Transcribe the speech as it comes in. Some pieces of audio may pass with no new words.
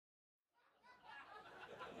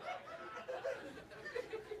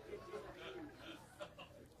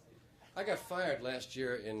I got fired last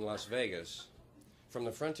year in Las Vegas from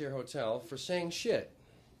the Frontier Hotel for saying shit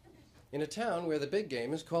in a town where the big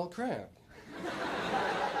game is called crap.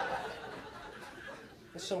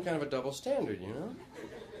 It's some kind of a double standard, you know?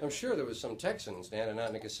 I'm sure there was some Texan standing out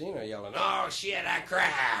in the casino yelling, "Oh, shit, I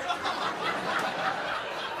crap!"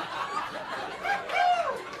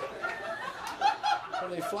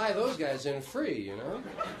 Well, they fly those guys in free, you know?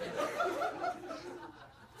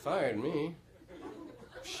 Fired me.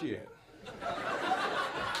 Shit.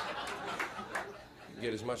 You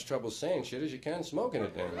get as much trouble saying shit as you can smoking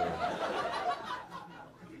it down there.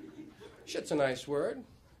 Shit's a nice word.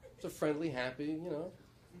 It's a friendly, happy, you know,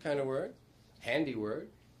 kind of word. Handy word.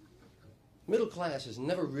 Middle class has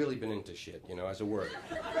never really been into shit, you know, as a word.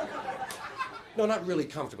 No, not really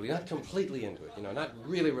comfortably, not completely into it, you know, not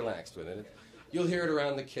really relaxed with it. You'll hear it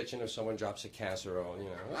around the kitchen if someone drops a casserole, you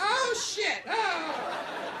know. "Oh, shit! Oh!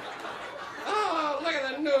 Oh, look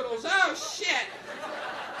at the noodles! Oh, shit!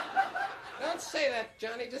 Don't say that,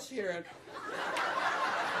 Johnny, just hear it.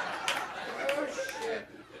 Oh, shit."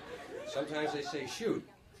 Sometimes they say shoot.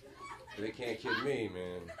 But they can't kid me,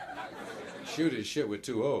 man. Shoot is shit with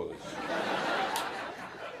 2 O's.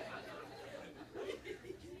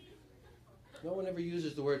 No one ever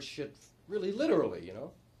uses the word shit really literally, you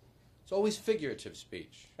know? It's always figurative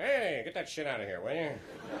speech. "Hey, get that shit out of here, will you?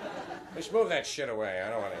 Just move that shit away. I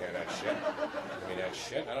don't want to hear that shit. Give me that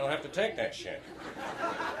shit. I don't have to take that shit.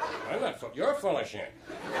 I'm not full. You're full of shit.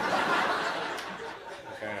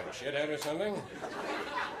 What kind of a shithead or something?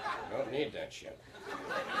 I don't need that shit."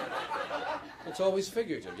 It's always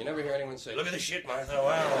figurative. You never hear anyone say, "Look at the shit, Martha.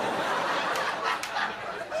 Wow.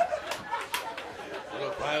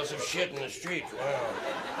 Little piles of shit in the street. Wow."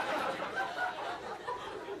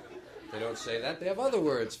 They don't say that. They have other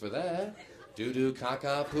words for that. Doo-doo,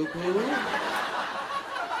 caca, poo-poo.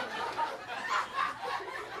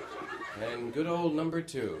 And good old number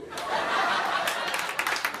 2.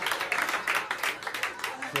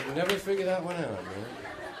 Could never figure that one out, man.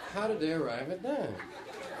 How did they arrive at that?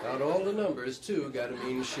 Out all the numbers, 2 gotta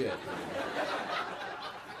mean shit.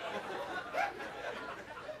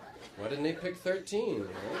 Why didn't they pick 13?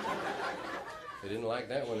 Right? They didn't like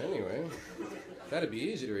that one anyway. That'd be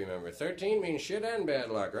easy to remember. 13 means shit and bad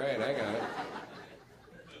luck, right? I got it.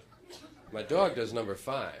 My dog does number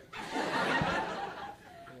 5.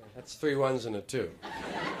 That's 3 1s and a 2.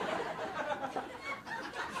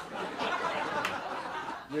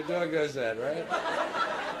 Your dog does that, right?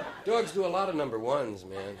 Dogs do a lot of number 1s,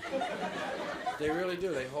 man. They really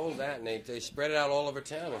do. They hold that and they spread it out all over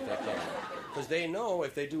town if they can. Because they know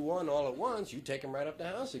if they do 1 all at once, you take them right up the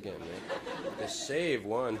house again, man. They save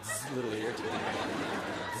 1. Little here.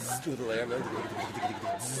 Little there, man.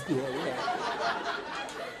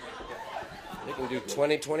 They can do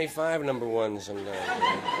 20, 25 number 1s sometimes.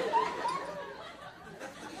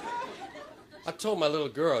 I told my little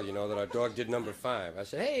girl, you know, that our dog did number 5. I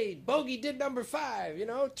said, "Hey, Bogey did number 5, you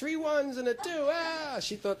know, 3 1s and a 2. Ah!"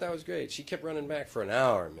 She thought that was great. She kept running back for an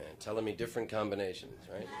hour, man, telling me different combinations,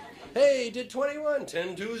 right? "Hey, did 21,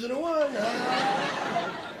 10 2s and a 1.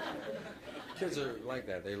 Ah!" Kids are like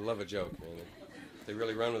that. They love a joke, man. They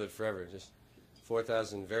really run with it forever. Just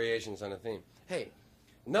 4,000 variations on a theme. Hey,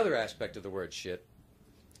 another aspect of the word shit.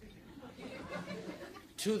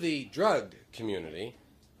 To the drug community,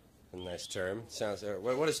 a nice term. Sounds.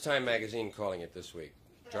 What is Time Magazine calling it this week?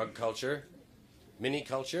 Drug culture, mini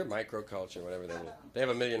culture, micro culture, whatever they mean. They have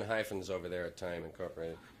a million hyphens over there at Time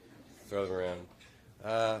Incorporated. Throw them around.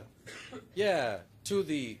 Yeah. To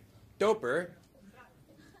the doper,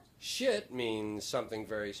 shit means something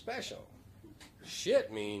very special. Shit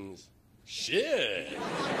means shit.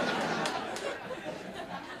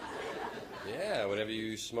 Yeah. Whatever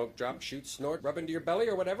you smoke, drop, shoot, snort, rub into your belly,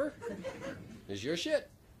 or whatever, is your shit.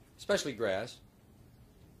 Especially grass,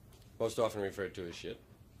 most often referred to as shit.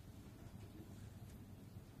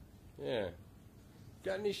 Yeah.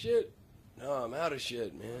 Got any shit? No, I'm out of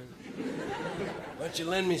shit, man. Why don't you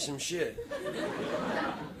lend me some shit?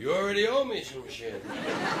 You already owe me some shit.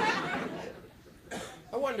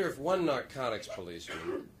 I wonder if one narcotics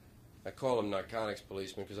policeman, I call them narcotics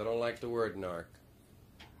policemen because I don't like the word narc.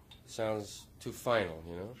 It sounds too final,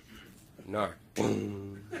 you know? Narc.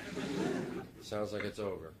 Sounds like it's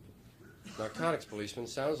over. Narcotics policeman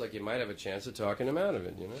sounds like you might have a chance of talking him out of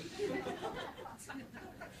it, you know?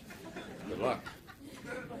 Good luck.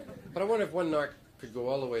 But I wonder if one narc could go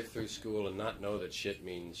all the way through school and not know that shit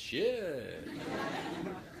means shit.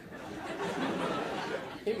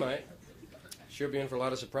 He might. Sure be in for a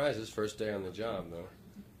lot of surprises first day on the job, though.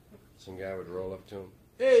 Some guy would roll up to him.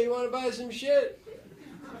 "Hey, you want to buy some shit?"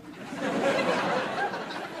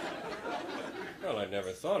 Well, I'd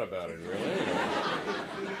never thought about it, really.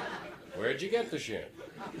 Where'd you get the shit?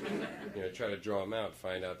 You know, try to draw him out,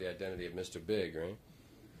 find out the identity of Mr. Big, right?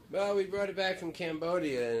 Well, we brought it back from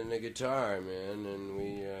Cambodia in a guitar, man, and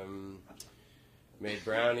we made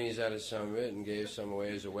brownies out of some of it and gave some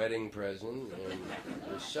away as a wedding present, and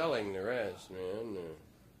we're selling the rest, man.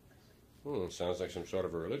 Sounds like some sort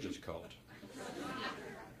of a religious cult.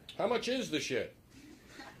 How much is the shit?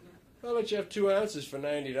 I'll let you have 2 ounces for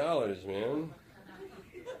 $90, man.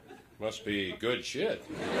 Must be good shit.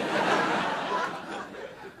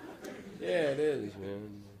 Yeah, it is,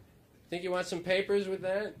 man. Think you want some papers with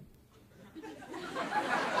that?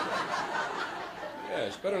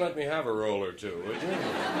 Yes, better let me have a roll or two, would you?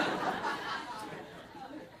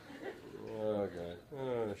 Oh, God.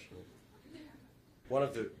 Oh, shit. One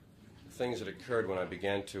of the things that occurred when I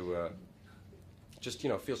began to just,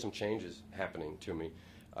 feel some changes happening to me.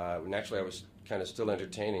 Naturally, I was kind of still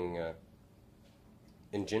entertaining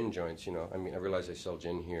in gin joints, I mean, I realize they sell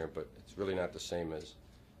gin here, but it's really not the same as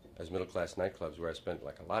middle-class nightclubs where I spent,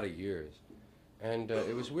 like, a lot of years. And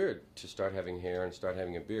it was weird to start having hair and start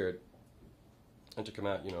having a beard and to come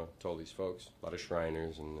out, to all these folks, a lot of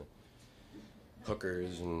Shriners and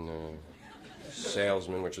hookers and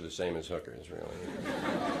salesmen, which are the same as hookers, really.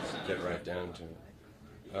 Get right down to it.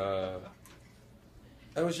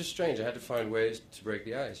 It was just strange. I had to find ways to break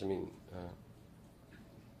the ice. I mean, I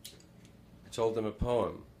told them a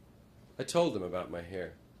poem. I told them about my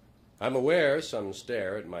hair. I'm aware some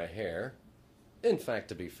stare at my hair. In fact,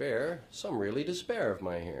 to be fair, some really despair of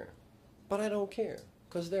my hair. But I don't care,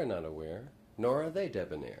 'cause they're not aware, nor are they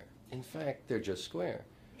debonair. In fact, they're just square.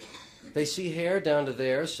 They see hair down to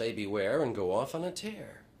there, say beware, and go off on a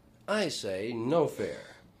tear. I say, no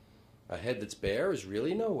fair. A head that's bare is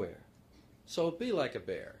really nowhere. So be like a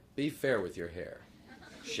bear. Be fair with your hair.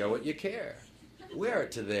 Show it you care. Wear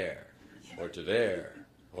it to there, or to there,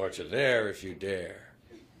 or to there if you dare.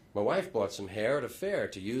 My wife bought some hair at a fair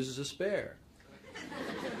to use as a spare.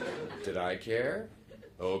 Did I care?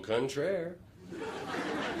 Au contraire.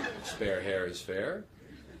 Spare hair is fair.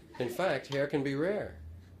 In fact, hair can be rare.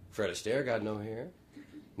 Fred Astaire got no hair,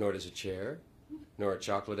 nor does a chair, nor a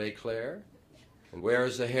chocolate eclair. And where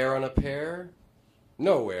is the hair on a pear?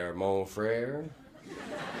 Nowhere, mon frere.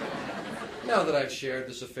 Now that I've shared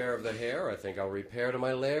this affair of the hair, I think I'll repair to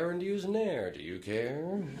my lair and use Nair. Do you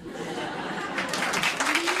care?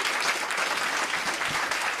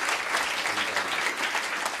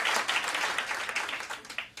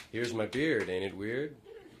 Here's my beard, ain't it weird?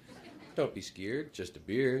 Don't be scared, just a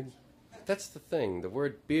beard. That's the thing, the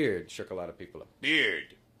word beard shook a lot of people up.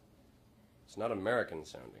 Beard. It's not American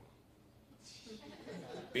sounding.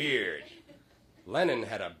 Beard. Lennon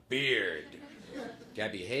had a beard.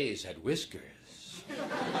 Gabby Hayes had whiskers.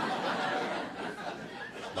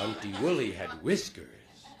 Monty Woolley had whiskers.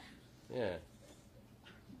 Yeah.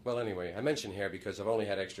 Well, anyway, I mention hair because I've only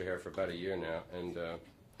had extra hair for about a year now, and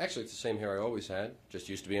actually it's the same hair I always had, just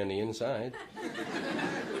used to be on the inside.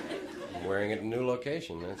 I'm wearing it in a new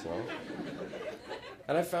location, that's all.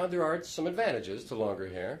 And I found there are some advantages to longer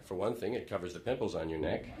hair. For one thing, it covers the pimples on your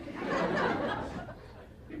neck.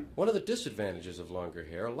 One of the disadvantages of longer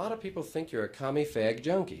hair, a lot of people think you're a commie fag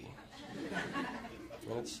junkie.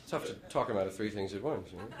 And it's tough to talk about 3 things at once,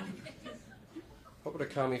 What would a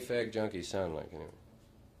commie fag junkie sound like, anyway?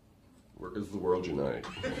 Workers of the world unite.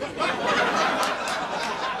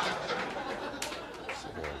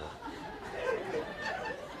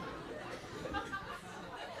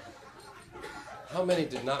 How many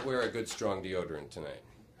did not wear a good, strong deodorant tonight?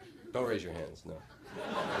 Don't raise your hands, no.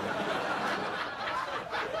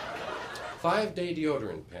 5-day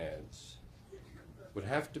deodorant pads would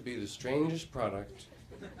have to be the strangest product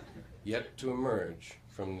yet to emerge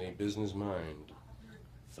from the business mind.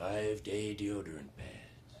 5-day deodorant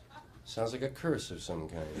pads. Sounds like a curse of some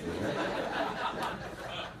kind.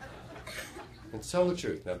 And tell the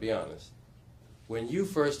truth, now be honest. When you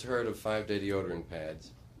first heard of 5-day deodorant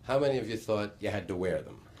pads, how many of you thought you had to wear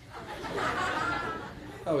them?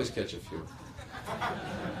 I always catch a few.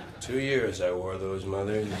 2 years I wore those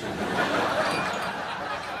mothers.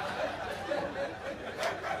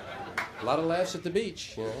 A lot of laughs at the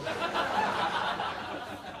beach,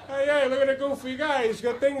 Hey, look at the goofy guy. He's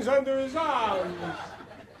got things under his arms.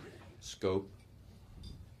 Scope.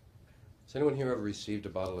 Has anyone here ever received a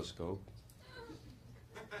bottle of Scope?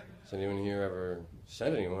 Has anyone here ever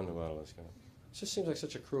sent anyone a bottle of Scope? It just seems like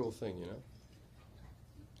such a cruel thing,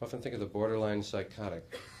 I often think of the borderline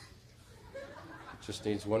psychotic. It just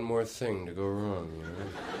needs one more thing to go wrong,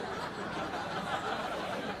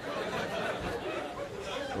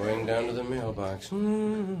 Going down to the mailbox.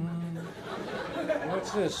 What's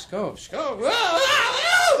this? Scope. Scope. Up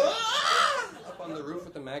on the roof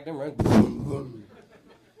with the Magnum, right?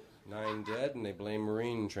 9 dead, and they blame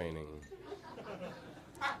Marine training.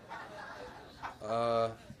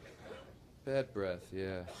 Bad breath,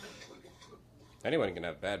 yeah. Anyone can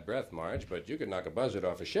have bad breath, Marge, but you could knock a buzzard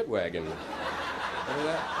off a shit wagon. Remember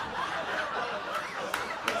that?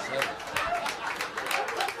 That's it.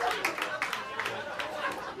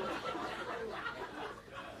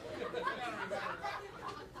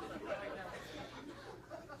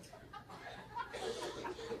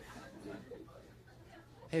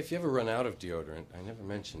 Hey, if you ever run out of deodorant, I never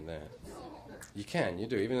mentioned that. You can, you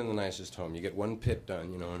do, even in the nicest home. You get one pit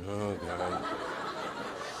done, you know, and oh, God.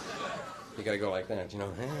 You gotta go like that, you know.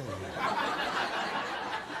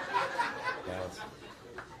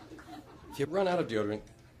 If you run out of deodorant,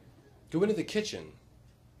 go into the kitchen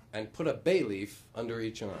and put a bay leaf under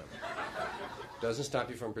each arm. Doesn't stop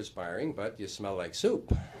you from perspiring, but you smell like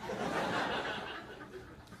soup.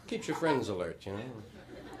 Keeps your friends alert, you know.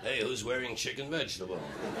 Hey, who's wearing chicken vegetable?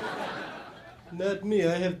 Not me,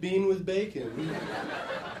 I have bean with bacon.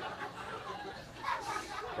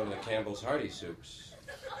 One of the Campbell's hearty soups.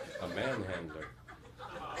 A manhandler.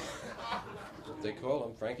 That's what they call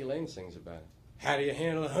him. Frankie Lane sings about it. How do you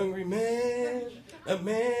handle a hungry man? A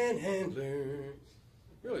manhandler.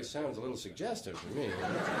 Really sounds a little suggestive to me.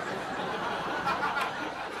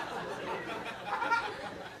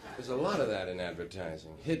 There's a lot of that in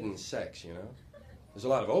advertising. Hidden sex, you know. There's a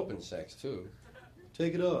lot of open sex, too.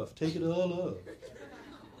 Take it off. Take it all off.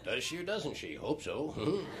 Does she or doesn't she? Hope so.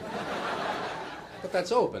 But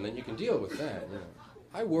that's open, and you can deal with that, you know.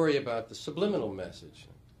 I worry about the subliminal message.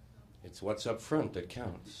 It's what's up front that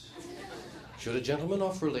counts. Should a gentleman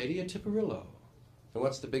offer a lady a Tipperillo? And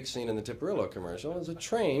what's the big scene in the Tipperillo commercial? It's a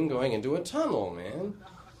train going into a tunnel, man.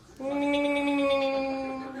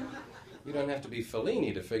 You don't have to be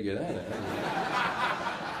Fellini to figure that out.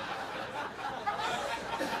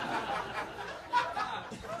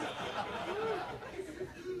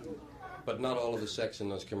 But not all of the sex in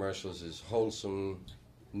those commercials is wholesome,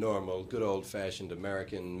 normal, good old-fashioned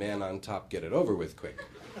American man on top, get it over with quick.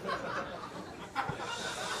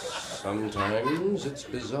 Sometimes it's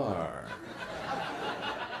bizarre.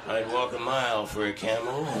 I'd walk a mile for a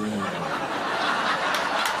camel.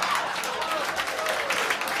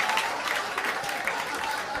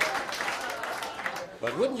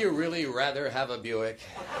 But wouldn't you really rather have a Buick?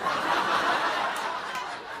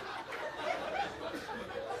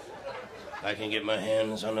 I can get my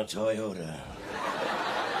hands on a Toyota.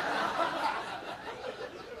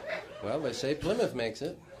 Well, they say Plymouth makes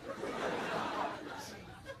it.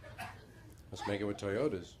 Let's make it with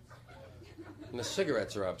Toyotas. And the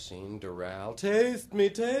cigarettes are obscene. Doral, taste me,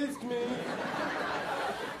 taste me.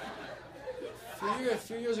 A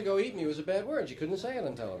few years ago, eat me was a bad word. You couldn't say it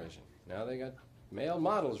on television. Now they got male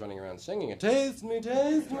models running around singing it. Taste me,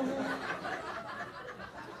 taste me.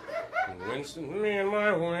 Winston, me and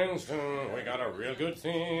my Winston, we got a real good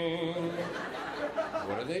thing.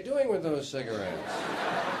 What are they doing with those cigarettes?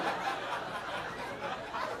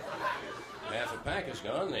 Half a pack is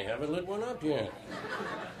gone. They haven't lit one up yet.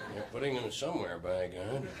 They're putting them somewhere, by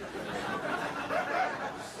God.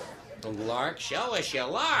 And Lark, show us your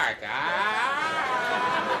Lark. Ah!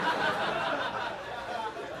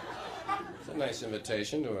 It's a nice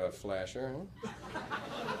invitation to a flasher, huh?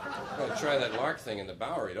 Well, try that Lark thing in the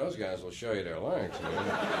Bowery. Those guys will show you their Larks. You know?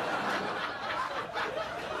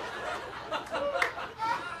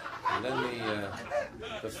 And then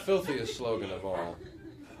the filthiest slogan of all.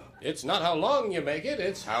 It's not how long you make it,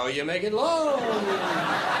 it's how you make it long.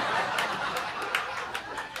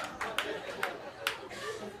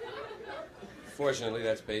 Fortunately,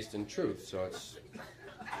 that's based in truth, so it's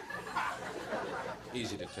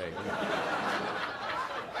easy to take.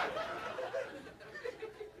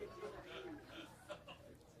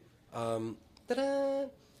 Ta-da! I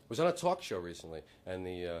was on a talk show recently, and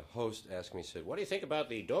the host asked me, said, what do you think about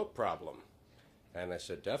the dope problem? And I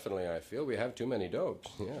said, definitely, I feel we have too many dopes.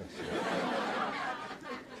 Yes.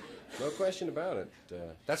 No question about it.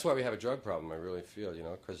 That's why we have a drug problem, I really feel, you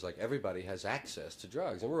know, because, like, everybody has access to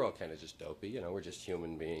drugs, and we're all kind of just dopey, you know, we're just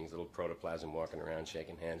human beings, little protoplasm walking around,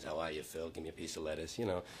 shaking hands. How are you, Phil? Give me a piece of lettuce, you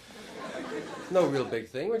know. No real big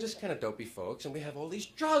thing. We're just kind of dopey folks, and we have all these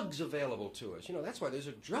drugs available to us. You know, that's why there's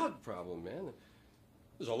a drug problem, man.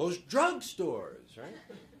 There's all those drug stores, right?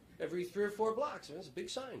 Every 3 or 4 blocks, there's a big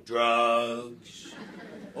sign. Drugs.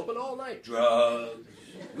 Open all night. Drugs.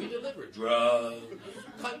 We deliver. Drugs.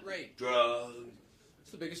 Cut rate. Drugs.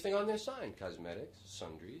 It's the biggest thing on their sign. Cosmetics,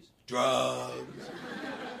 sundries, drugs.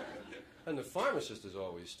 And the pharmacist is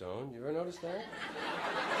always stoned. You ever notice that?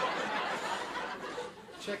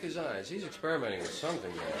 Check his eyes. He's experimenting with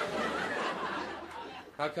something there.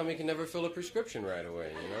 How come he can never fill a prescription right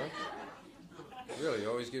away, you know? Really, he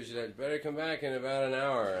always gives you that, better come back in about an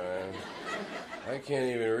hour. I can't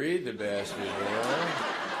even read the bastard, you know?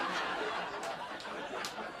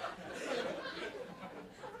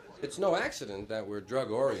 It's no accident that we're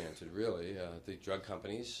drug-oriented, really. The drug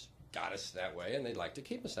companies got us that way, and they'd like to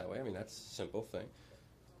keep us that way. I mean, that's a simple thing.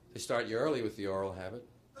 They start you early with the oral habit.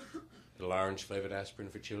 Little orange-flavored aspirin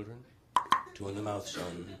for children. 2 in the mouth,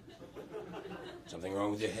 son. Something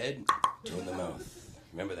wrong with your head? 2 in the mouth.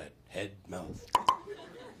 Remember that, head, mouth.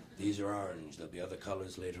 These are orange. There'll be other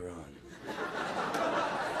colors later on.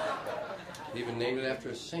 They even named it after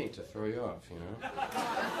a saint to throw you off, you know?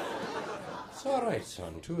 It's all right,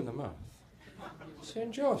 son. 2 in the mouth.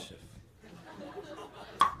 St. Joseph.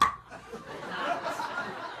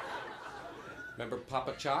 Remember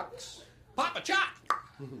Papa Chocks? Papa Chock!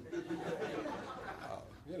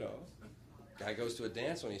 You know, guy goes to a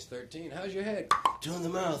dance when he's 13. How's your head? 2 in the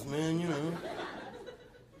mouth, man, you know.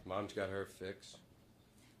 Mom's got her fix.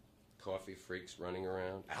 Coffee freaks running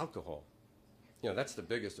around. Alcohol. You know, that's the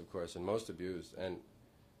biggest, of course, and most abused. And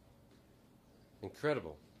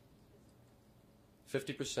incredible.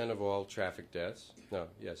 50% of all traffic deaths. No,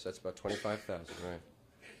 yes, that's about 25,000, right.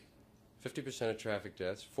 50% of traffic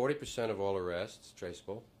deaths. 40% of all arrests,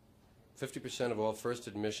 traceable. 50% of all first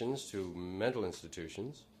admissions to mental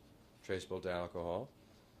institutions, traceable to alcohol.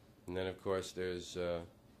 And then, of course, there's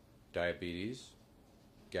diabetes,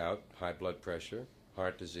 gout, high blood pressure,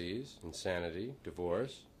 heart disease, insanity,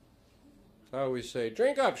 divorce. I always say,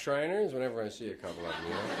 drink up, Shriners, whenever I see a couple of them, you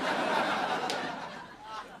know?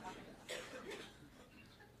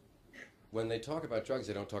 When they talk about drugs,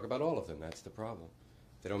 they don't talk about all of them. That's the problem.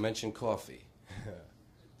 They don't mention coffee.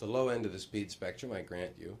 The low end of the speed spectrum, I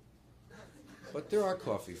grant you. But there are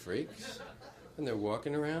coffee freaks, and they're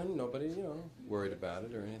walking around, nobody, you know, worried about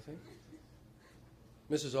it or anything.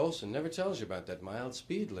 Mrs. Olson never tells you about that mild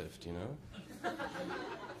speed lift, you know?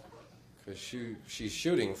 Because she's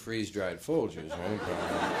shooting freeze-dried Folgers, right?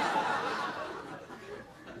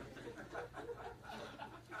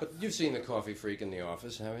 But you've seen the coffee freak in the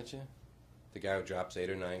office, haven't you? The guy who drops 8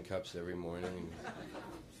 or 9 cups every morning.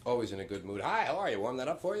 Always in a good mood. Hi, how are you? Warm that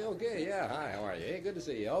up for you? Okay, yeah, hi, how are you? Hey, good to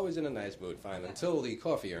see you. Always in a nice mood, fine, until the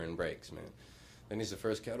coffee urn breaks, man. Then he's the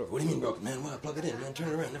first cat over. What do you mean broken, man? Well, plug it in, man. Turn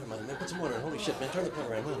it around. Never mind, man. Put some water in. Holy shit, man. Turn the plug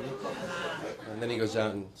around, man. And then he goes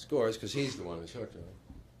out and scores because he's the one who's hooked, right?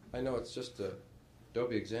 I know it's just a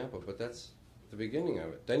dopey example, but that's the beginning of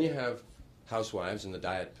it. Then you have housewives and the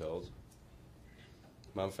diet pills.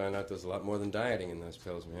 Mom found out there's a lot more than dieting in those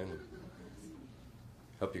pills, man.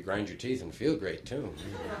 Help you grind your teeth and feel great, too.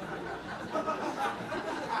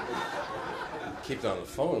 Keep on the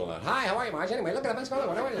phone a lot. Hi, how are you, Marge? Anyway, look at what's going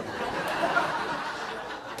on. How are you?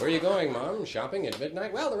 Where are you going, Mom? Shopping at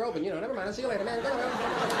midnight? Well, they're open, you know. Never mind. I'll see you later, man. Go on.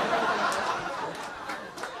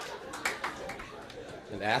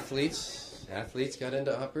 And athletes got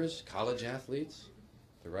into uppers. College athletes.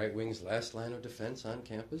 The right wing's last line of defense on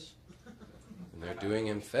campus. And they're doing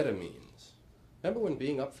amphetamines. Remember when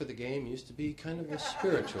being up for the game used to be kind of a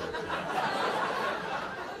spiritual thing?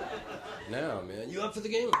 Now, man, you up for the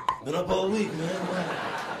game? Been up all week, man.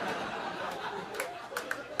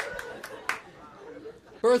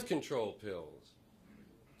 Birth control pills.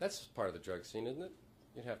 That's part of the drug scene, isn't it?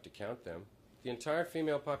 You'd have to count them. The entire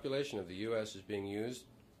female population of the U.S. is being used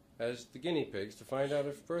as the guinea pigs to find out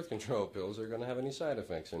if birth control pills are going to have any side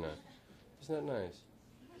effects or not. Isn't that nice?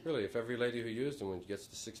 Really, if every lady who used them gets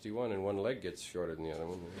to 61 and one leg gets shorter than the other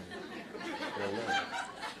one,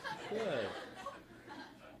 yeah.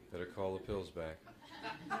 Better call the pills back.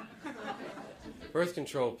 Birth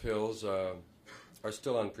control pills are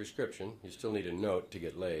still on prescription. You still need a note to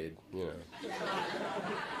get laid, you know.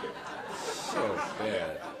 So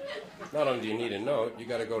bad. Not only do you need a note, you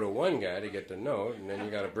got to go to one guy to get the note, and then you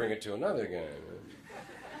got to bring it to another guy.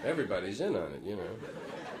 Everybody's in on it, you know.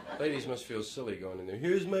 Ladies must feel silly going in there.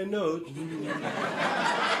 Here's my note.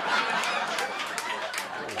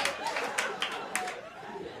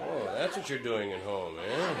 Oh, that's what you're doing at home,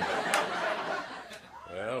 eh?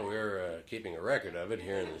 Well, we're keeping a record of it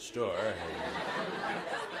here in the store.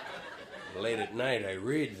 And late at night, I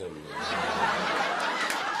read them.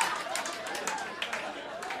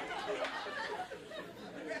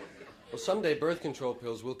 Well, someday birth control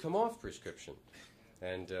pills will come off prescription.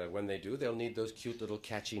 And when they do, they'll need those cute little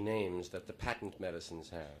catchy names that the patent medicines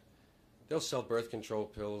have. They'll sell birth control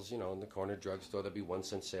pills, you know, in the corner drugstore. There'll be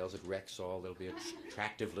 1-cent sales at Rexall. There'll be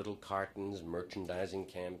attractive little cartons, merchandising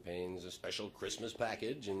campaigns, a special Christmas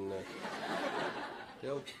package, and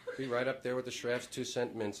they'll be right up there with the Schraff's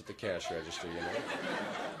 2-cent mints at the cash register, you know.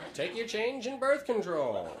 Take your change in birth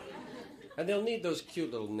control. And they'll need those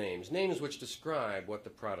cute little names which describe what the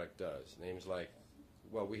product does. Names like,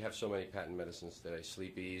 well, we have so many patent medicines today.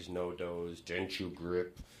 Sleep Ease, No Dose, Denture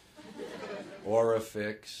Grip,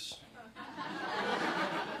 Orifix.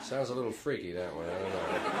 Sounds a little freaky, that one. I don't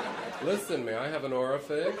know. Listen, may I have an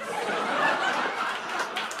Orifix?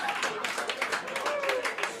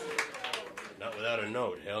 Not without a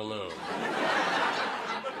note, hell no.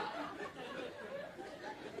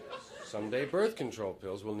 Someday birth control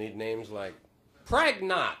pills will need names like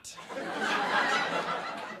Pregnant.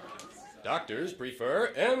 Doctors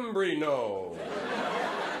prefer Embryno.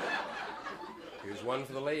 Here's one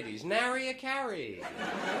for the ladies, Nary a Carry.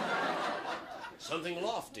 Something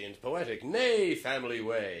lofty and poetic, Nay Family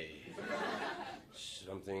Way.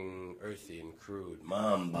 Something earthy and crude,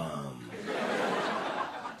 Mom Bomb.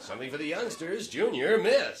 Something for the youngsters, Junior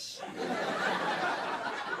Miss.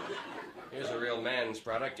 Here's a real man's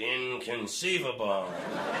product, Inconceivable.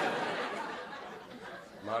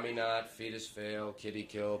 Mommy Knot, Fetus Fail, Kitty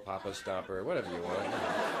Kill, Papa Stomper, whatever you want.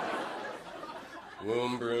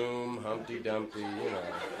 Womb Broom, Humpty Dumpty, you know.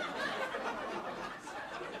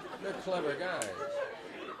 They're clever guys.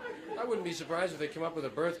 I wouldn't be surprised if they come up with a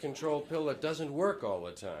birth control pill that doesn't work all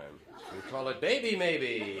the time. We call it Baby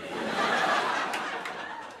Maybe.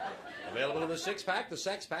 Available in the 6-pack, the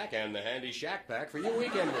sex pack, and the handy shack pack for you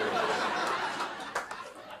weekenders.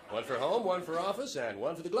 One for home, one for office, and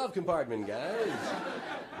one for the glove compartment, guys.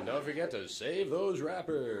 And don't forget to save those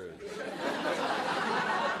wrappers.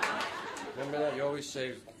 Remember that? You always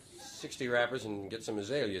save 60 wrappers and get some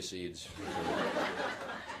azalea seeds.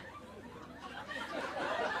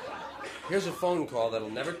 Here's a phone call that'll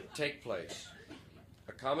never take place.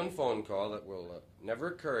 A common phone call that will never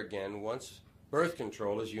occur again once birth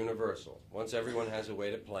control is universal. Once everyone has a way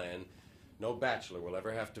to plan, no bachelor will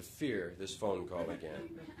ever have to fear this phone call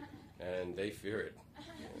again. And they fear it.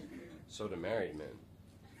 So do married men.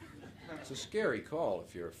 It's a scary call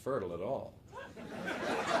if you're fertile at all.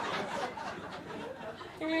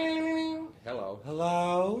 Hello.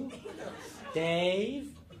 Hello?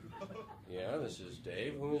 Dave? Yeah, this is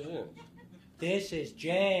Dave. Who is this? This is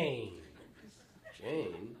Jane.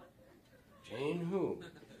 Jane? Jane who?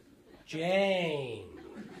 Jane.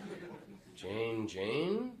 Jane?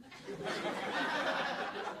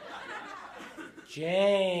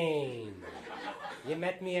 Jane. You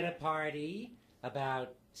met me at a party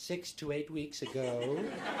about 6 to 8 weeks ago.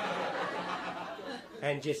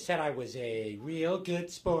 And you said I was a real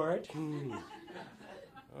good sport.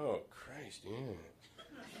 Oh, Christ, yeah.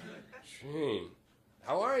 Jane.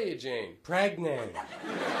 How are you, Jane? Pregnant.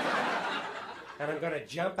 And I'm going to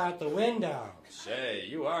jump out the window. Say,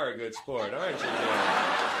 you are a good sport, aren't you, Jane?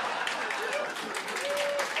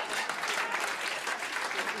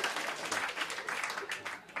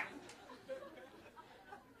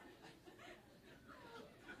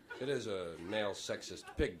 It is a male sexist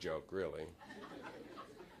pig joke, really.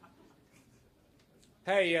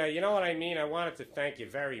 Hey, you know what I mean? I wanted to thank you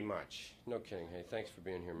very much. No kidding. Hey, thanks for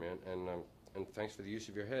being here, man. And thanks for the use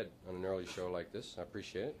of your head on an early show like this. I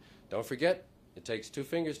appreciate it. Don't forget, it takes 2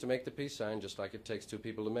 fingers to make the peace sign, just like it takes 2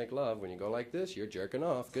 people to make love. When you go like this, you're jerking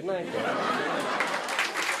off. Good night, guys.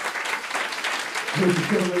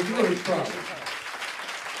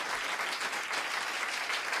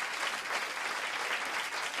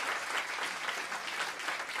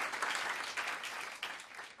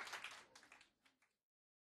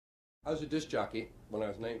 I was a disc jockey when I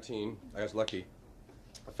was 19. I was lucky.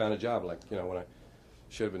 I found a job, like, you know, when I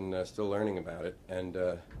should have been still learning about it. And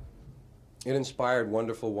it inspired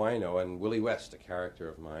wonderful wino and Willie West, a character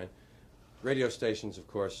of mine. Radio stations, of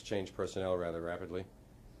course, changed personnel rather rapidly.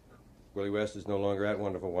 Willie West is no longer at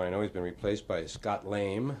Wonderful Wino. He's been replaced by Scott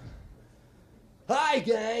Lame. Hi,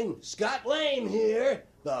 gang! Scott Lame here!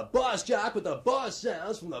 The boss jock with the boss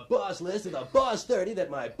sounds from the boss list of the boss 30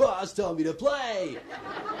 that my boss told me to play!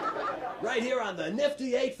 Right here on the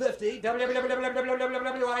nifty 850.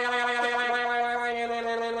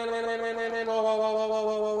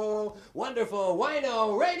 Wonderful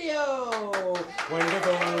Wino Radio!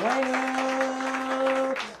 Wonderful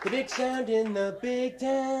Wino! The big sound in the big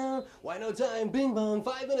town. Wino time, bing bong,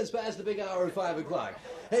 5 minutes past the big hour of 5 o'clock.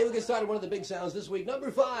 Hey, we get started one of the big sounds this week.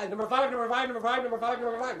 Number 5, number 5, number 5, number 5, number 5,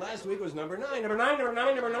 number 5. Last week was number 9, number 9, number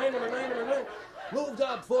 9, number 9, number 9, number 9. Moved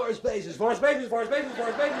up 4 spaces, 4 spaces, 4 spaces,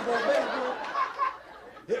 4 spaces, 4 spaces.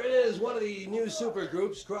 Here it is, one of the new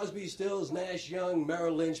supergroups, Crosby, Stills, Nash, Young,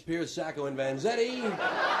 Merrill Lynch, Pierce, Sacco, and Vanzetti.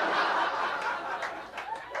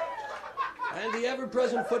 And the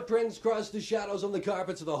ever-present footprints cross the shadows on the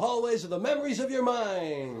carpets of the hallways of the memories of your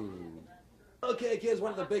mind. Okay, kids,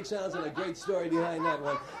 one of the big sounds and a great story behind that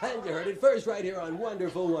one. And you heard it first right here on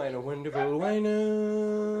Wonderful Wino. Wonderful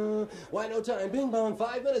Wino. Wino time. Bing bong.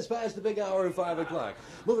 5 minutes past the big hour of 5 o'clock.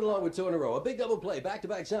 Moving along with two in a row. A big double play.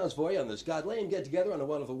 Back-to-back sounds for you on the Scott Lane Get Together on a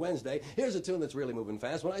Wonderful Wednesday. Here's a tune that's really moving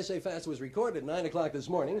fast. When I say fast, it was recorded at 9 o'clock this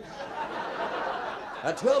morning.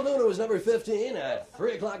 At 12 noon, it was number 15. At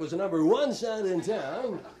 3 o'clock, it was the number 1 sound in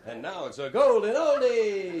town. And now it's a golden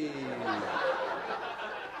oldie.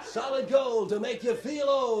 Solid gold to make you feel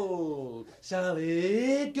old.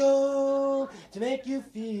 Solid gold to make you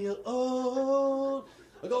feel old.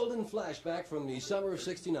 A golden flashback from the summer of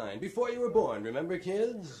 '69, before you were born. Remember,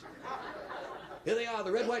 kids? Here they are,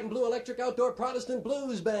 the Red, White, and Blue Electric Outdoor Protestant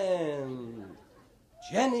Blues Band.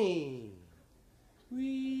 Jenny.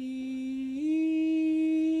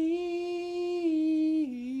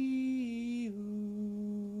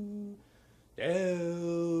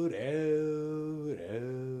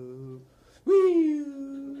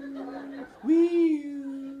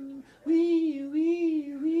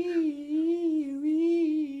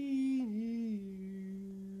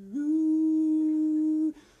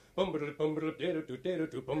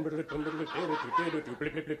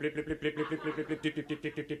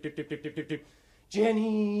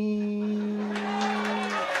 Jenny.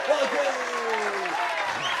 Okay.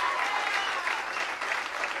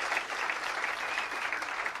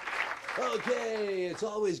 Okay, it's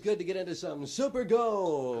always good to get into some super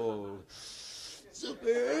gold.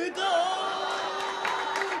 Super gold.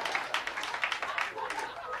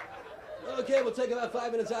 Okay, we'll take about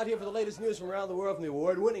 5 minutes out here for the latest news from around the world from the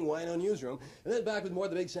award-winning Wino Newsroom, and then back with more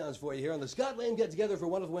of the big sounds for you here on the Scott Lane Get Together for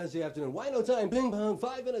Wonderful Wednesday afternoon. Wino time, ping pong,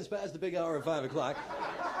 5 minutes past the big hour of 5 o'clock.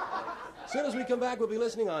 As soon as we come back, we'll be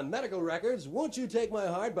listening on Medical Records, Won't You Take My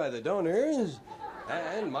Heart by the donors,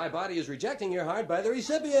 and My Body Is Rejecting Your Heart by the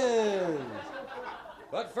recipients.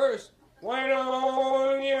 But first,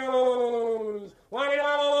 Wino News!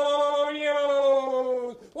 Wino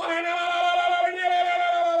News! Wino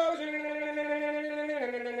News!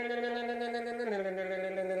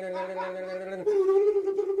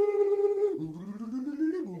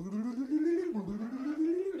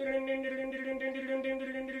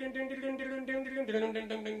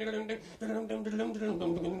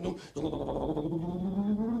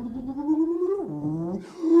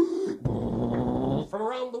 From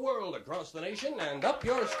around the world, across the nation, and up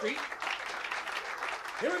your street,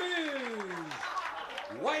 here it is,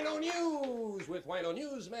 Wino News, with Wino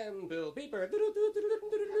Newsman Bill Beeper.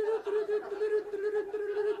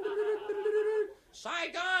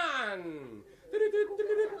 Saigon,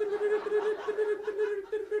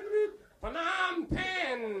 Phnom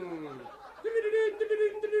Penh,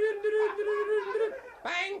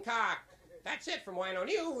 Bangkok. That's it from Wino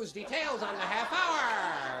News. Details on the half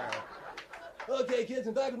hour. Okay, kids,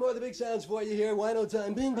 and back with more of the big sounds for you here. Wino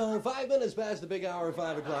time, bing bong, 5 minutes past the big hour of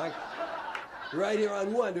 5 o'clock. Right here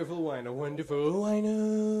on Wonderful Wino. Wonderful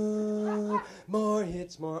Wino. More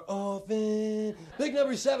hits more often. Big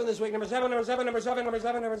number 7 this week. Number 7, number 7, number 7, number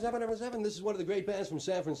 7, number 7, number 7. This is one of the great bands from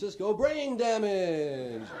San Francisco, Brain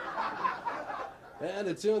Damage. And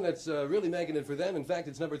a tune that's really making it for them. In fact,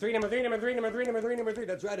 it's number 3, number 3, number 3, number 3, number 3, number 3.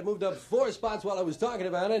 That's right, it moved up 4 spots while I was talking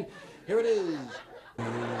about it. Here it is.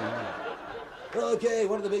 Okay,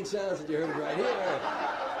 one of the big sounds that you heard right here.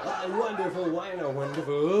 Wonderful Wino,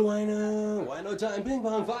 Wonderful Wino. Wino time, ping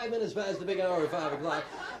pong, 5 minutes past the big hour of 5 o'clock.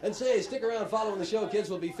 And say, stick around following the show, kids.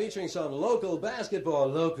 We'll be featuring some local basketball.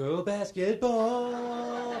 Local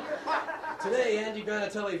basketball. Today, Andy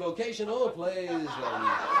Granatelli Vocational plays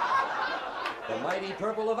the Mighty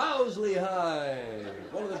Purple of Owsley High.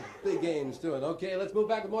 One of the big games to it. Okay, let's move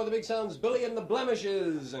back with more of the big sounds. Billy and the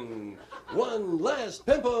Blemishes and One Last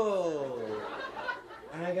Pimple.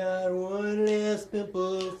 I got one last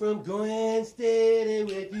pimple from going steady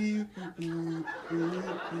with you. Don't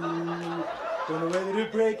know whether to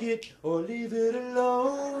break it or leave it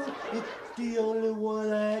alone. It's the only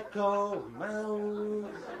one I call my own.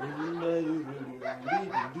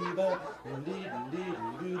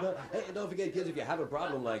 Hey, and don't forget, kids, if you have a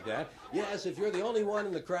problem like that, yes, if you're the only one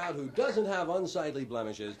in the crowd who doesn't have unsightly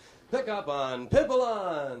blemishes, pick up on Pimple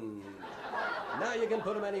On. Now you can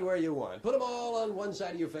put them anywhere you want. Put them all on one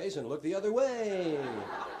side of your face and look the other way.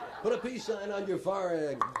 Put a peace sign on your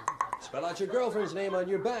forehead. Spell out your girlfriend's name on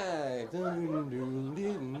your bag.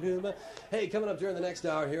 Hey, coming up during the next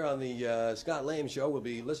hour here on the Scott Lame Show, we'll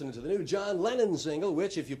be listening to the new John Lennon single,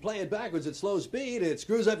 which, if you play it backwards at slow speed, it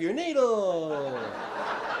screws up your needle.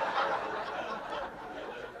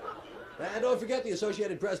 And don't forget, the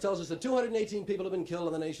Associated Press tells us that 218 people have been killed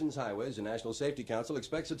on the nation's highways. The National Safety Council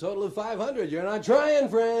expects a total of 500. You're not trying,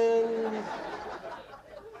 friends.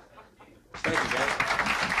 Thank you, guys.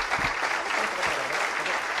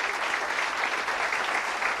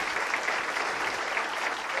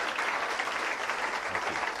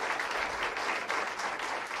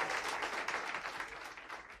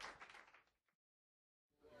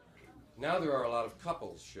 Now there are a lot of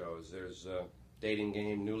couples shows. There's dating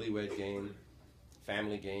game, newlywed game,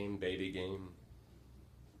 family game, baby game.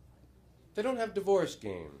 They don't have divorce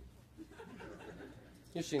game.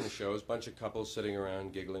 You've seen the shows, bunch of couples sitting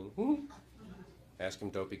around giggling. Ask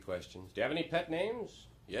them dopey questions. Do you have any pet names?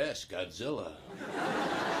 Yes, Godzilla.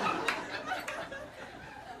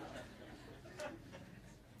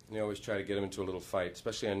 And they always try to get him into a little fight,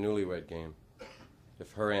 especially on newlywed game.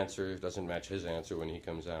 If her answer doesn't match his answer when he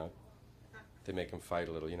comes out, they make him fight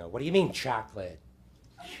a little, you know. What do you mean chocolate?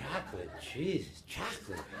 Chocolate? Jesus,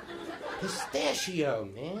 chocolate. Pistachio,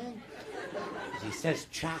 man. He says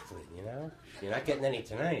chocolate, you know. You're not getting any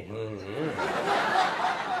tonight.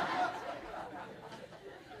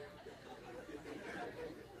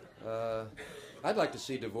 I'd like to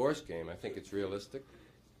see Divorce Game. I think it's realistic.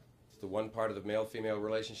 It's the one part of the male-female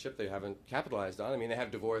relationship they haven't capitalized on. I mean, they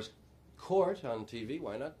have Divorce Court on TV.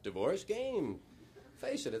 Why not Divorce Game?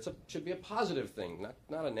 Face it, should be a positive thing,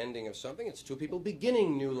 not an ending of something. It's two people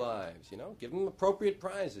beginning new lives, you know. Give them appropriate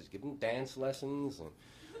prizes. Give them dance lessons and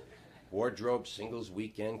wardrobe singles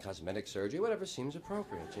weekend, cosmetic surgery, whatever seems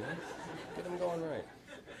appropriate, you know. Get them going right.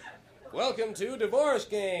 Welcome to Divorce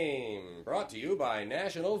Game, brought to you by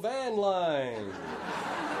National Van Line.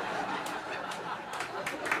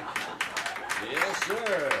 Yes,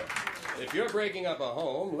 sir. If you're breaking up a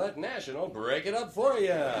home, let National break it up for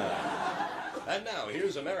you. And now,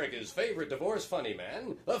 here's America's favorite divorce funny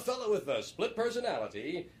man, the fellow with the split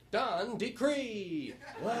personality, Don Decree.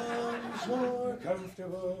 Love's more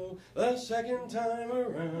comfortable the second time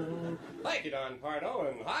around. Thank you, Don Pardo,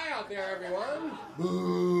 and hi out there, everyone.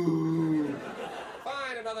 Boo.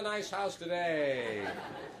 Find another nice house today.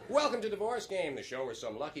 Welcome to Divorce Game, the show where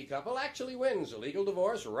some lucky couple actually wins a legal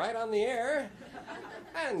divorce right on the air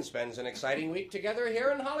and spends an exciting week together here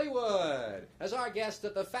in Hollywood as our guest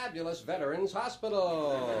at the fabulous Veterans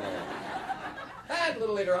Hospital. And a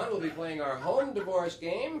little later on, we'll be playing our home divorce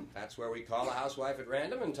game. That's where we call a housewife at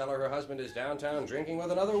random and tell her husband is downtown drinking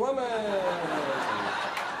with another woman.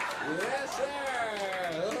 Yes, sir.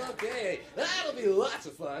 Okay. That'll be lots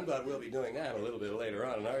of fun, but we'll be doing that a little bit later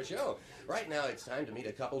on in our show. Right now, it's time to meet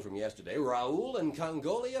a couple from yesterday, Raoul and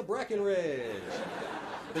Congolia Breckenridge.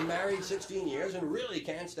 Been married 16 years and really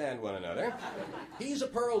can't stand one another. He's a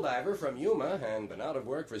pearl diver from Yuma and been out of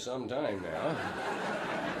work for some time now.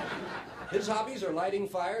 His hobbies are lighting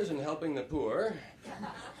fires and helping the poor.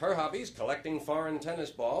 Her hobbies, collecting foreign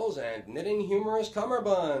tennis balls and knitting humorous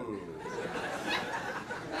cummerbunds.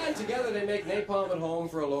 And together they make napalm at home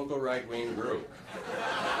for a local right-wing group.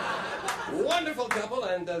 Wonderful couple,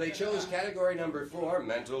 and they chose category number 4,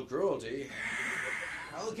 mental cruelty.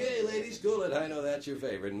 Okay, ladies, cool it. I know that's your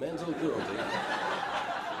favorite, mental cruelty.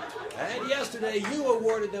 And yesterday, you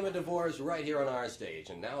awarded them a divorce right here on our stage,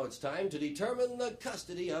 and now it's time to determine the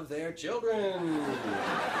custody of their children.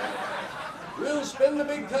 We'll spin the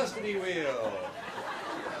big custody wheel.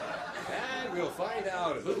 And we'll find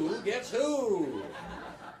out who gets who.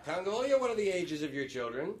 Congolia, what are the ages of your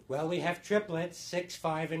children? Well, we have triplets, 6,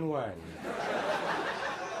 5, and 1.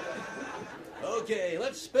 Okay,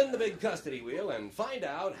 let's spin the big custody wheel and find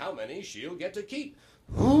out how many she'll get to keep.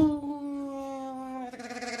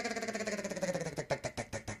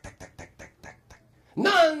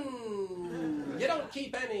 None! You don't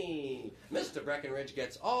keep any. Mr. Breckenridge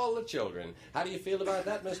gets all the children. How do you feel about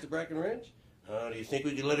that, Mr. Breckenridge? Do you think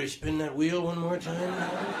we could let her spin that wheel one more time?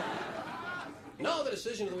 No, the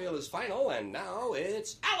decision of the wheel is final, and now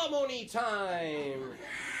it's alimony time.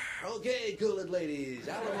 Okay, cool it, ladies.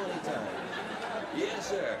 Alimony time. Yes,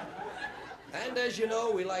 sir. And as you know,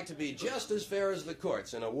 we like to be just as fair as the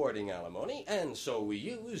courts in awarding alimony, and so we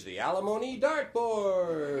use the alimony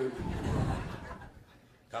dartboard.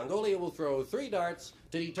 Congolia will throw 3 darts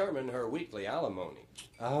to determine her weekly alimony.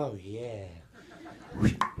 Oh, yeah.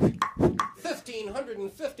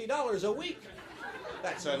 $1,550 a week.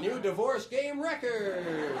 That's a new divorce game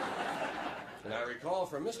record. And I recall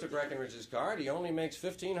from Mr. Breckenridge's card, he only makes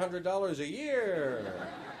 $1,500 a year.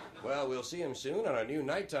 Well, we'll see him soon on our new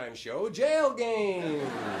nighttime show, Jail Game.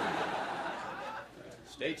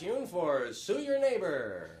 Stay tuned for Sue Your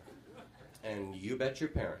Neighbor and You Bet Your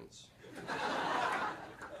Parents.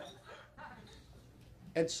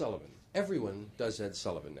 Ed Sullivan. Everyone does Ed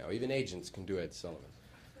Sullivan now. Even agents can do Ed Sullivan.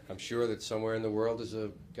 I'm sure that somewhere in the world is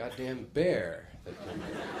a goddamn bear that can,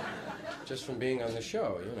 just from being on the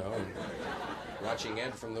show, you know, and watching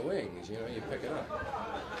Ed from the wings, you know, you pick it up.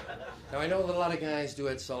 Now, I know that a lot of guys do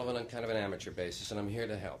Ed Sullivan on kind of an amateur basis, and I'm here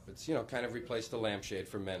to help. It's, you know, kind of replace the lampshade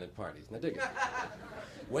for men at parties. Now, dig it.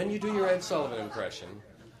 When you do your Ed Sullivan impression,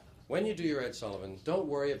 don't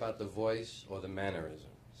worry about the voice or the mannerisms.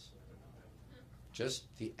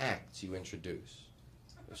 Just the acts you introduce.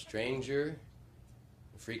 The stranger,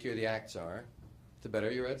 the freakier the acts are, the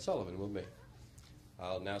better your Ed Sullivan will be.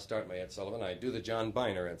 I'll now start my Ed Sullivan. I do the John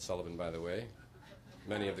Biner Ed Sullivan, by the way.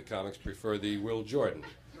 Many of the comics prefer the Will Jordan.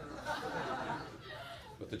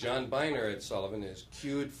 But the John Biner Ed Sullivan is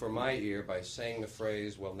cued for my ear by saying the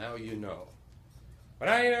phrase, well, now you know. But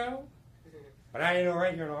now you know. But now you know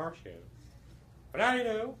right here on our show. But now you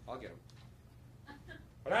know. I'll get him.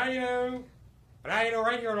 But now you know. But now you know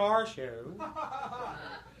right here on our show.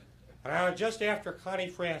 Now, just after Connie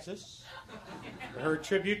Francis, her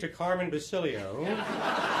tribute to Carmen Basilio,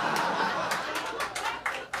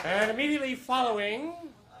 and immediately following,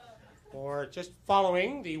 or just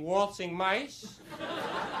following, the Waltzing Mice,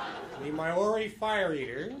 the Maori Fire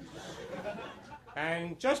Eaters,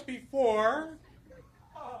 and just before,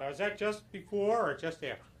 now is that just before or just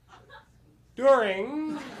after?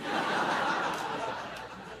 During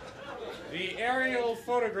the aerial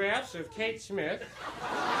photographs of Kate Smith,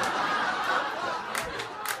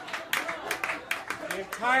 the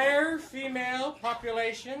entire female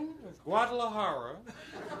population of Guadalajara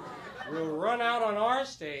will run out on our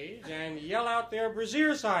stage and yell out their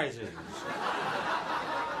brassiere sizes.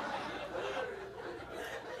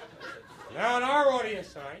 Now on our audience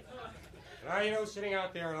side, now you know, sitting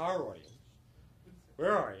out there in our audience,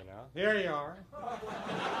 where are you now? There you are.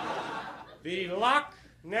 The Loch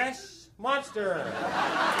Ness Monster.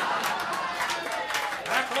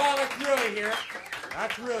 That's all that's really here.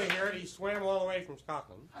 That's really here. He swam all the way from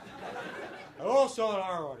Scotland. Also in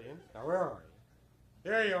our audience, now where are you?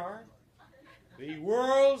 There you are. The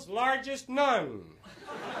world's largest nun.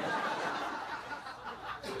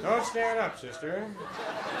 Don't stand up, sister.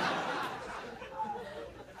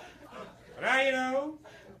 But now you know.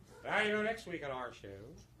 Now you know next week on our show.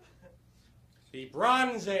 The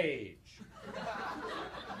Bronze Age.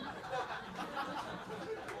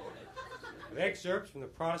 With excerpts from the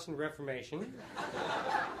Protestant Reformation.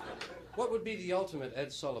 What would be the ultimate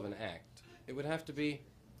Ed Sullivan act? It would have to be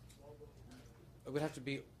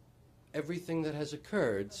everything that has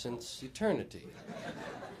occurred since eternity.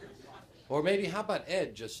 Or maybe, how about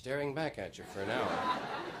Ed just staring back at you for an hour?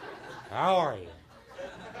 How are you?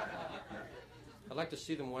 I'd like to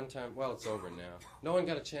see them one time. Well, it's over now. No one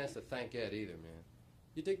got a chance to thank Ed either, man.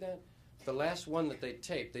 You dig that? The last one that they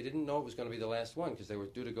taped, they didn't know it was going to be the last one because they were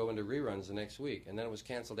due to go into reruns the next week, and then it was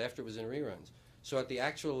canceled after it was in reruns. So at the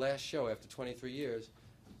actual last show, after 23 years,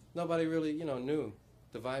 nobody really, knew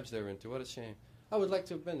the vibes they were into. What a shame. I would like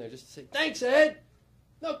to have been there just to say, thanks, Ed!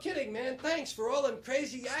 No kidding, man. Thanks for all them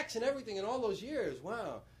crazy acts and everything in all those years.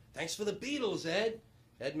 Wow. Thanks for the Beatles, Ed.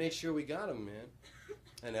 Ed made sure we got them, man.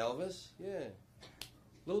 And Elvis, yeah.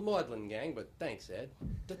 Little maudlin gang, but thanks, Ed.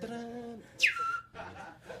 Da-da-da.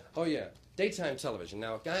 Oh, yeah. Daytime television.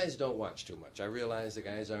 Now, guys don't watch too much. I realize the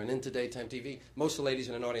guys aren't into daytime TV. Most of the ladies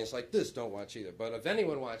in an audience like this don't watch either. But if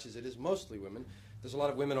anyone watches, it is mostly women. There's a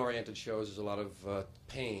lot of women-oriented shows. There's a lot of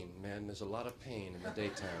pain, man. There's a lot of pain in the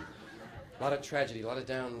daytime. A lot of tragedy, a lot of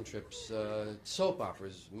down trips. Soap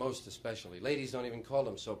operas, most especially. Ladies don't even call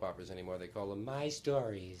them soap operas anymore. They call them My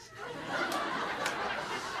Stories.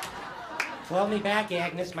 Call me back,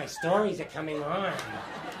 Agnes. My stories are coming on.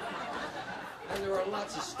 And there are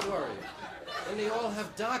lots of stories. And they all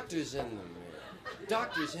have doctors in them, man.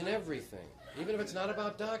 Doctors in everything. Even if it's not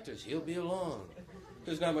about doctors, he'll be along.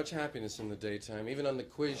 There's not much happiness in the daytime, even on the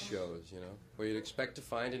quiz shows, where you'd expect to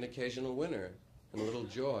find an occasional winner and a little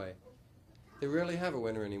joy. They rarely have a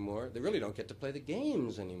winner anymore. They really don't get to play the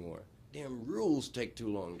games anymore. Damn rules take too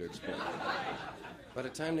long to explain. By the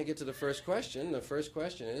time they get to the first question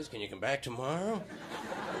is, can you come back tomorrow?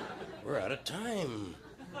 We're out of time.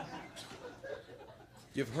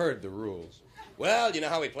 You've heard the rules. Well, you know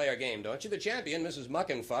how we play our game, don't you? The champion, Mrs.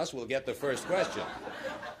 Muckenfuss, will get the first question.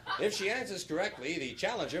 If she answers correctly, the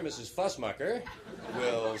challenger, Mrs. Fussmucker,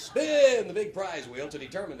 will spin the big prize wheel to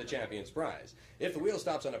determine the champion's prize. If the wheel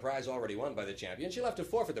stops on a prize already won by the champion, she'll have to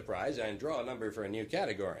forfeit the prize and draw a number for a new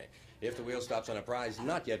category. If the wheel stops on a prize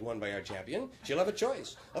not yet won by our champion, she'll have a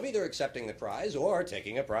choice of either accepting the prize or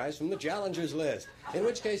taking a prize from the challenger's list, in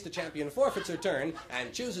which case the champion forfeits her turn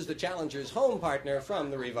and chooses the challenger's home partner from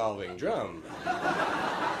the revolving drum.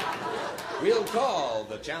 We'll call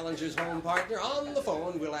the challenger's home partner on the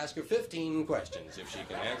phone. We'll ask her 15 questions. If she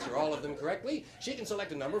can answer all of them correctly, she can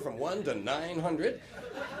select a number from 1 to 900.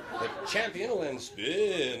 The champion will then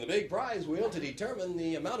spin the big prize wheel to determine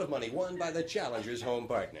the amount of money won by the challenger's home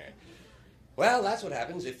partner. Well, that's what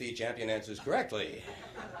happens if the champion answers correctly.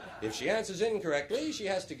 If she answers incorrectly, she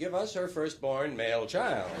has to give us her firstborn male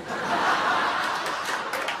child.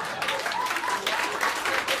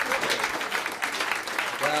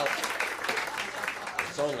 Well,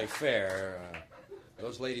 it's only fair.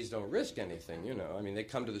 Those ladies don't risk anything, you know. I mean, they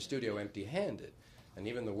come to the studio empty-handed. And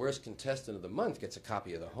even the worst contestant of the month gets a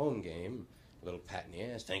copy of the home game. A little pat in the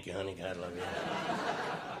ass. Thank you, honey. God love you.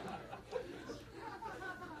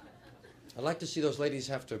 I'd like to see those ladies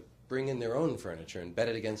have to bring in their own furniture and bed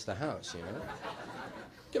it against the house, you know?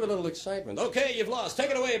 Give a little excitement. Okay, you've lost.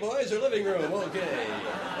 Take it away, boys. Her living room. Okay.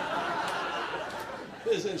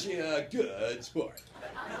 Isn't she a good sport?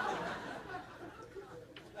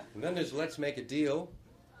 And then there's Let's Make a Deal.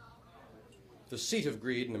 The seat of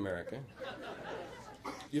greed in America.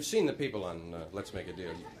 You've seen the people on Let's Make a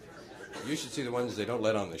Deal. You should see the ones they don't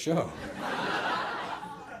let on the show.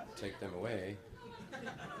 Take them away.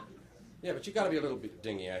 Yeah, but you got to be a little bit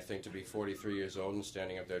dingy, I think, to be 43 years old and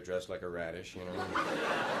standing up there dressed like a radish, you know.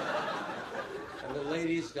 And the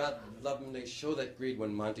ladies, God love them, they show that greed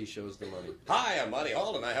when Monty shows the money. Hi, I'm Monty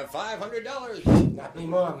Hall, and I have $500. Not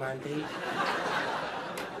anymore, Monty.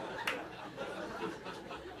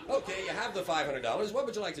 Okay, you have the $500. What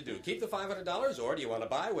would you like to do? Keep the $500, or do you want to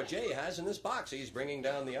buy what Jay has in this box he's bringing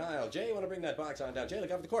down the aisle? Jay, you want to bring that box on down? Jay,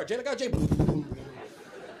 look out for the cord. Jay, look out, Jay.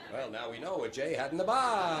 Well, now we know what Jay had in the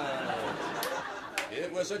box.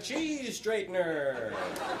 It was a cheese straightener.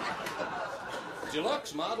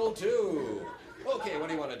 Deluxe Model 2. Okay, what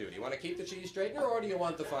do you want to do? Do you want to keep the cheese straightener, or do you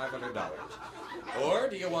want the $500? Or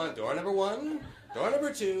do you want door number 1, door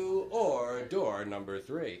number 2, or door number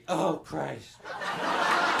 3? Oh, Christ.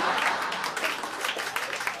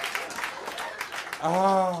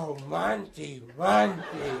 Oh, Monty.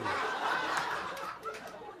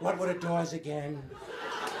 What were the doors again?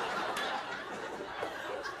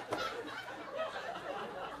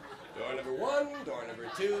 Door number 1, door number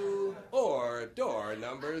 2, or door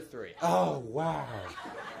number 3. Oh, wow.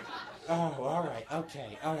 Oh, all right,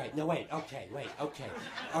 okay, all right. No, wait, okay, wait, okay.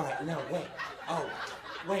 All right, no, wait. Oh,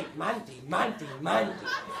 wait, Monty.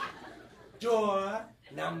 Door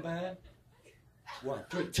number 1,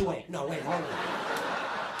 3, 2, wait. No, wait, hold on.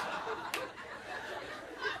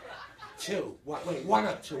 2, what, wait, 1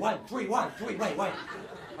 or 2, 1, 3, 1, 3, wait.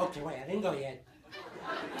 Okay, wait, I didn't go yet.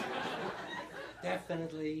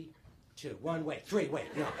 Definitely 2, 1, wait, 3,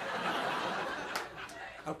 wait, no.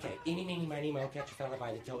 Okay, eeny, meeny, miny, moe, catch a fella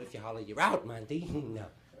by the toe. If you holler, you're out, Monty. No.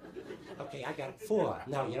 Okay, I got 4.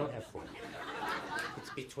 No, you don't have 4.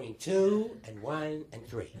 It's between 2 and 1 and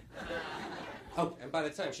 3. Oh, and by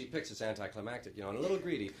the time she picks, it's anticlimactic, you know, and a little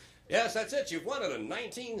greedy. Yes, that's it. You've won it, a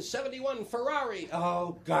 1971 Ferrari.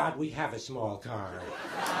 Oh, God, we have a small car.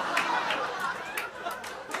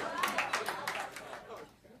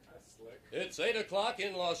 It's 8 o'clock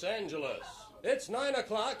in Los Angeles. It's 9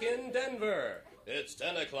 o'clock in Denver. It's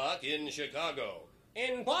 10 o'clock in Chicago.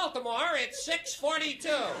 In Baltimore, it's 6:42.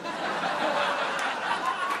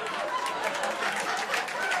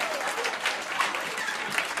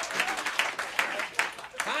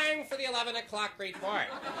 Time for the 11 o'clock report.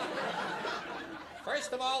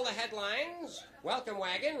 First of all, the headlines. Welcome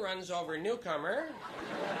wagon runs over newcomer.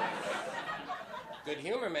 Good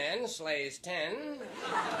humor man slays 10.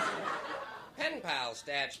 Pen pal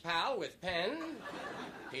stabs pal with pen.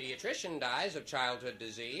 Pediatrician dies of childhood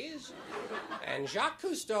disease. And Jacques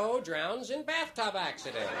Cousteau drowns in bathtub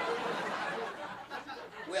accident.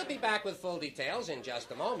 We'll be back with full details in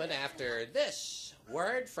just a moment after this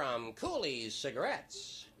word from Cooley's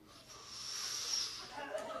Cigarettes.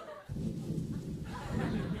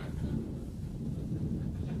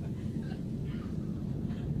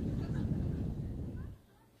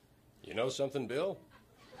 You know something, Bill?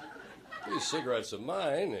 These cigarettes of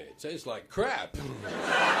mine, they taste like crap.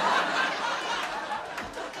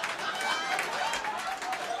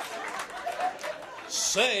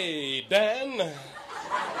 Say, Dan.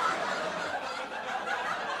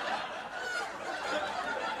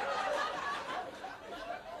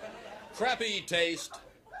 crappy taste?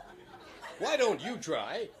 Why don't you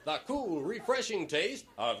try the cool, refreshing taste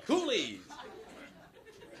of Coolies?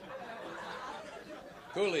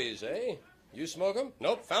 Coolies, eh? You smoke them?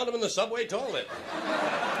 Nope, found them in the subway toilet.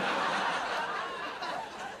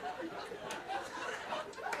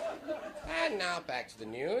 And now back to the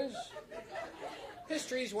news.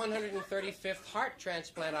 History's 135th heart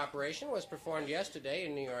transplant operation was performed yesterday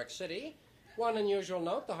in New York City. One unusual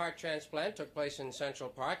note, the heart transplant took place in Central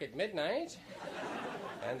Park at midnight,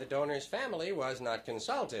 and the donor's family was not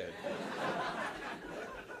consulted.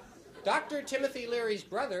 Dr. Timothy Leary's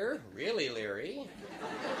brother, really Leary,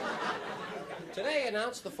 today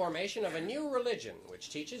announced the formation of a new religion, which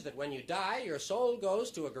teaches that when you die, your soul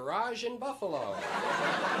goes to a garage in Buffalo.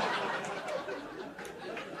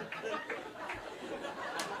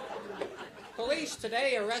 Police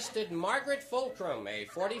today arrested Margaret Fulcrum, a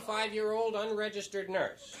 45-year-old unregistered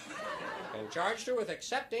nurse, and charged her with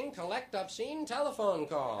accepting collect obscene telephone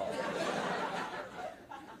calls.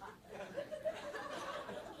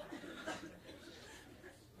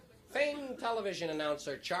 Famed television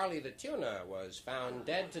announcer Charlie the Tuna was found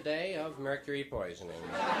dead today of mercury poisoning.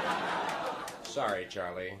 Sorry,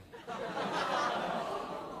 Charlie.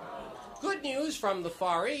 Good news from the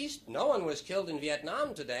Far East. No one was killed in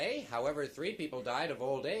Vietnam today. However, 3 people died of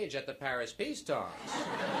old age at the Paris peace talks.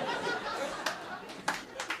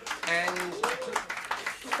 And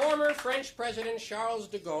former French President Charles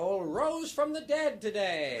de Gaulle rose from the dead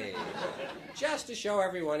today, just to show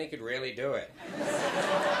everyone he could really do it.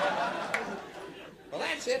 Well,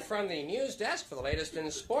 that's it from the news desk. For the latest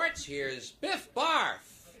in sports, here's Biff Barf.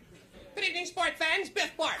 Good evening, sport fans.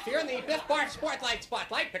 Biff Barf here in the Biff Barf Spotlight,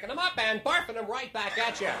 picking them up and barfing them right back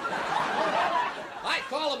at you. I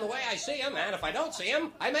call them the way I see them, and if I don't see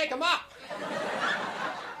them, I make them up.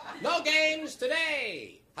 No games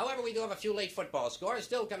today. However, we do have a few late football scores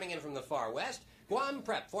still coming in from the far west. Guam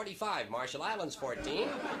Prep 45, Marshall Islands 14.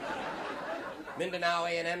 Mindanao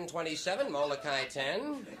A&M 27, Molokai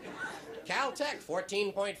 10. Caltech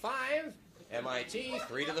 14.5. MIT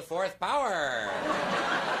 3 to the 4th power.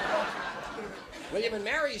 William and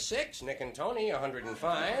Mary 6, Nick and Tony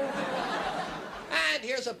 105. And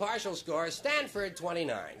here's a partial score, Stanford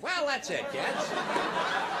 29. Well, that's it, kids.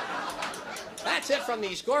 That's it from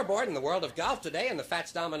the scoreboard in the world of golf today in the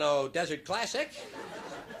Fats Domino Desert Classic.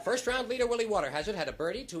 First round leader Willie Waterhazard had a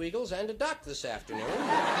birdie, 2 eagles, and a duck this afternoon.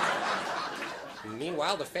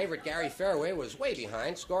 Meanwhile, the favorite Gary Fairway was way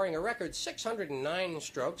behind, scoring a record 609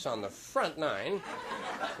 strokes on the front 9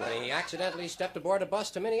 when he accidentally stepped aboard a bus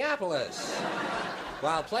to Minneapolis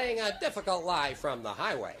while playing a difficult lie from the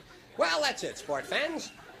highway. Well, that's it, sport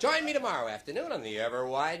fans. Join me tomorrow afternoon on the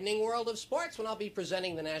ever-widening world of sports when I'll be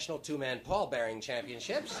presenting the National Two-Man Pall Bearing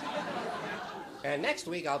Championships. And next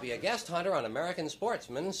week, I'll be a guest hunter on American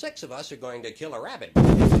Sportsman. 6 of us are going to kill a rabbit.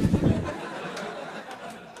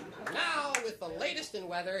 Now, with the latest in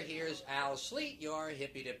weather, here's Al Sleet, your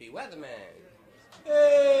hippy-dippy weatherman.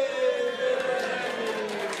 Hey,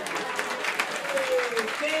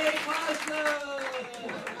 hey, pasta!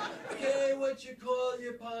 Hey, what you call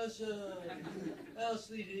your pasta? Al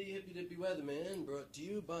Sleet, hippy-dippy weatherman, brought to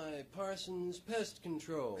you by Parsons Pest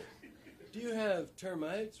Control. Do you have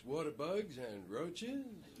termites, water bugs, and roaches?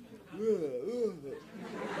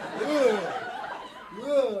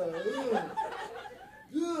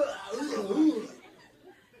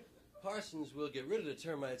 Parsons will get rid of the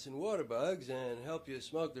termites and water bugs and help you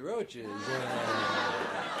smoke the roaches.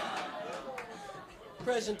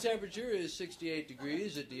 Present temperature is 68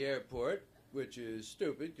 degrees at the airport, which is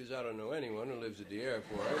stupid because I don't know anyone who lives at the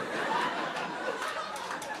airport.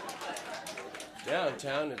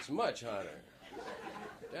 Downtown, it's much hotter.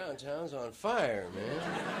 Downtown's on fire, man.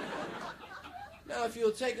 Now, if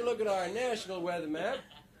you'll take a look at our national weather map,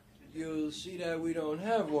 you'll see that we don't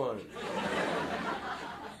have one.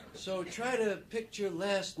 So try to picture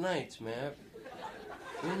last night's map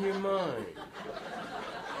in your mind.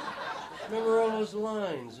 Remember all those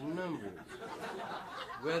lines and numbers.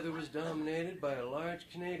 Weather was dominated by a large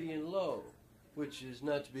Canadian low, which is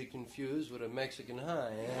not to be confused with a Mexican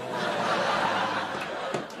high.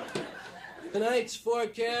 Tonight's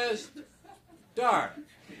forecast, dark.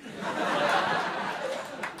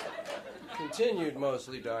 Continued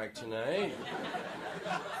mostly dark tonight.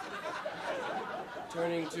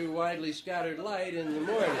 Turning to widely scattered light in the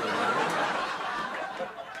morning.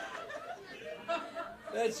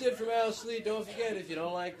 That's it from Al Sleet. Don't forget, if you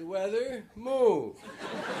don't like the weather, move.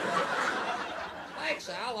 Thanks,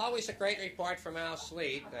 Al. Always a great report from Al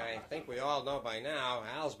Sleet. I think we all know by now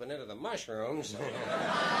Al's been into the mushrooms.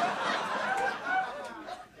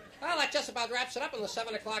 Well, let's That just about wraps it up on the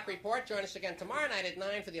 7 o'clock report. Join us again tomorrow night at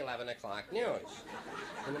 9 for the 11 o'clock news.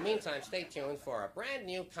 In the meantime, stay tuned for a brand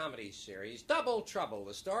new comedy series, Double Trouble,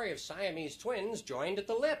 the story of Siamese twins joined at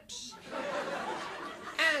the lips.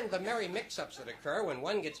 And the merry mix-ups that occur when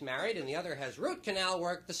one gets married and the other has root canal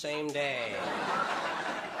work the same day.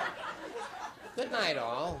 Good night,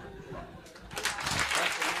 all.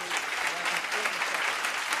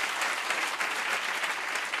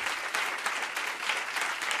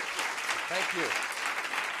 Thank you.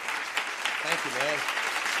 Thank you, man.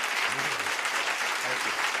 Thank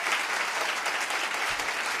you.